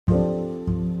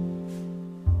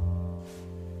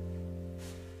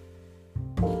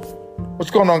What's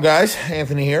going on, guys?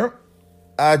 Anthony here.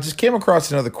 I just came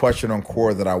across another question on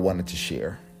Quora that I wanted to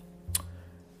share.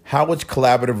 How is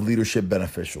collaborative leadership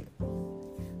beneficial?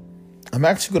 I'm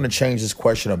actually going to change this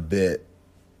question a bit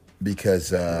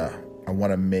because I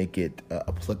want to make it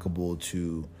applicable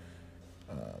to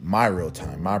my real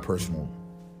time, my personal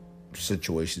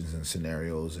situations and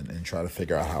scenarios, and try to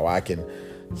figure out how I can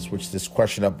switch this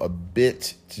question up a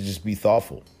bit to just be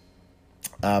thoughtful.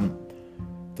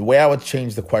 The way I would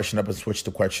change the question up and switch the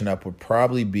question up would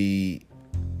probably be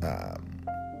how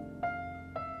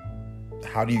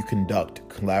do you conduct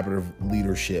collaborative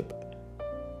leadership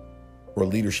or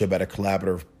leadership at a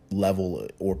collaborative level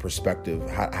or perspective?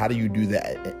 How do you do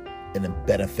that in a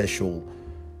beneficial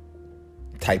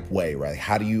type way, right?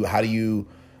 How do you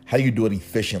do it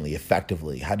efficiently,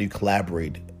 effectively? How do you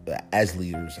collaborate as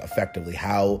leaders effectively?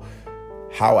 How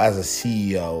as a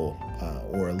CEO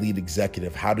or a lead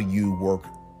executive, how do you work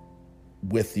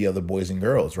with the other boys and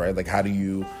girls, right? Like how do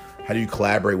you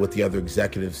collaborate with the other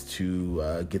executives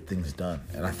to get things done?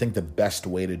 And I think the best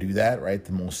way to do that, right,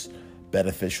 the most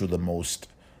beneficial, the most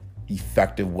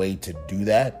effective way to do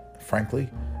that,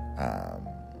 frankly,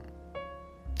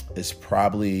 is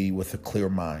probably with a clear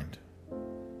mind.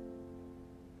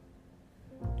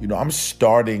 You know, I'm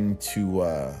starting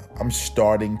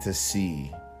to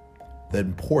see the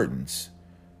importance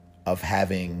of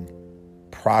having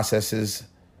processes,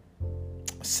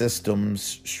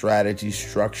 systems, strategies,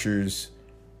 structures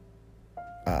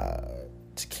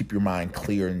to keep your mind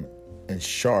clear and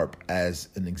sharp as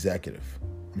an executive.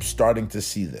 I'm starting to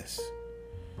see this.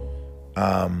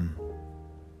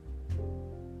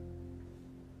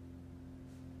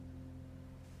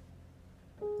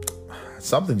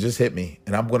 Something just hit me,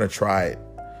 and I'm going to try it.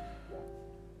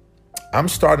 I'm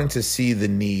starting to see the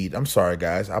need. I'm sorry,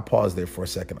 guys. I paused there for a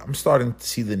second. I'm starting to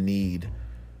see the need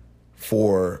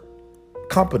for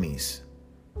companies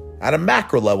at a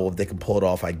macro level. If they can pull it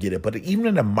off, I get it. But even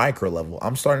in a micro level,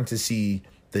 I'm starting to see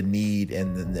the need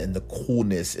and the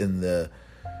coolness and the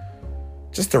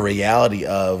reality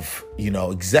of,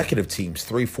 executive teams,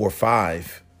 3, 4,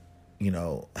 5,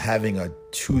 having a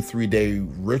 2-3 day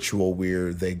ritual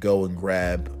where they go and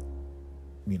grab,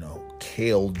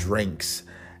 kale drinks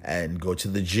and go to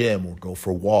the gym or go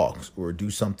for walks or do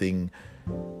something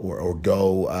or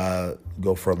go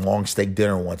for a long steak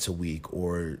dinner once a week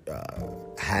or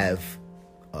have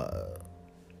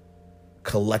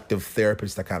collective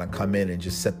therapists that kind of come in and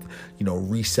just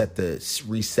reset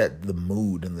the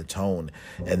mood and the tone,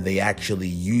 and they actually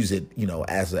use it,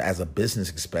 as a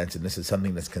business expense. And this is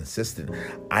something that's consistent.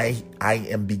 I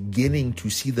am beginning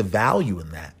to see the value in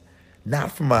that,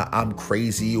 not from a I'm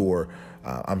crazy or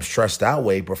I'm stressed out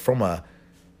way, but from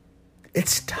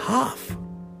it's tough.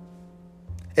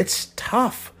 It's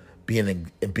tough being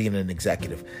an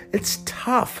executive. It's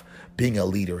tough being a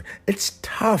leader. It's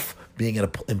tough being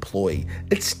an employee.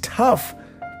 It's tough,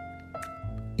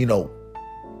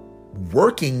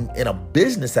 working in a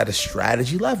business at a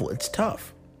strategy level. It's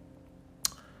tough.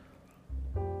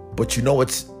 But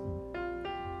it's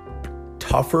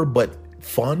tougher but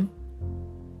fun.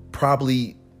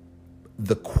 Probably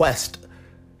the quest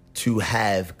to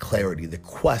have clarity, the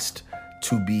quest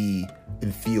to be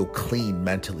and feel clean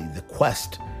mentally, the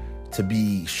quest to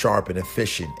be sharp and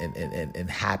efficient and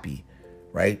happy,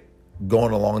 right?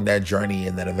 Going along that journey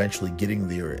and then eventually getting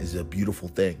there is a beautiful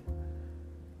thing.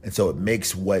 And so it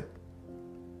makes what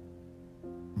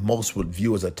most would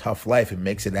view as a tough life, it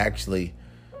makes it actually,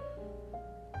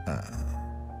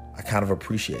 I kind of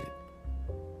appreciate it.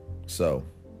 So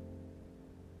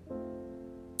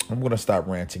I'm going to stop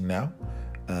ranting now.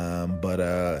 But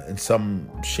in some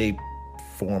shape,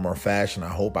 form, or fashion, I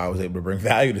hope I was able to bring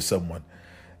value to someone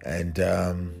and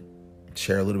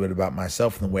share a little bit about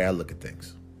myself and the way I look at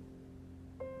things.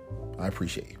 I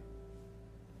appreciate you.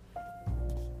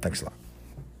 Thanks a lot.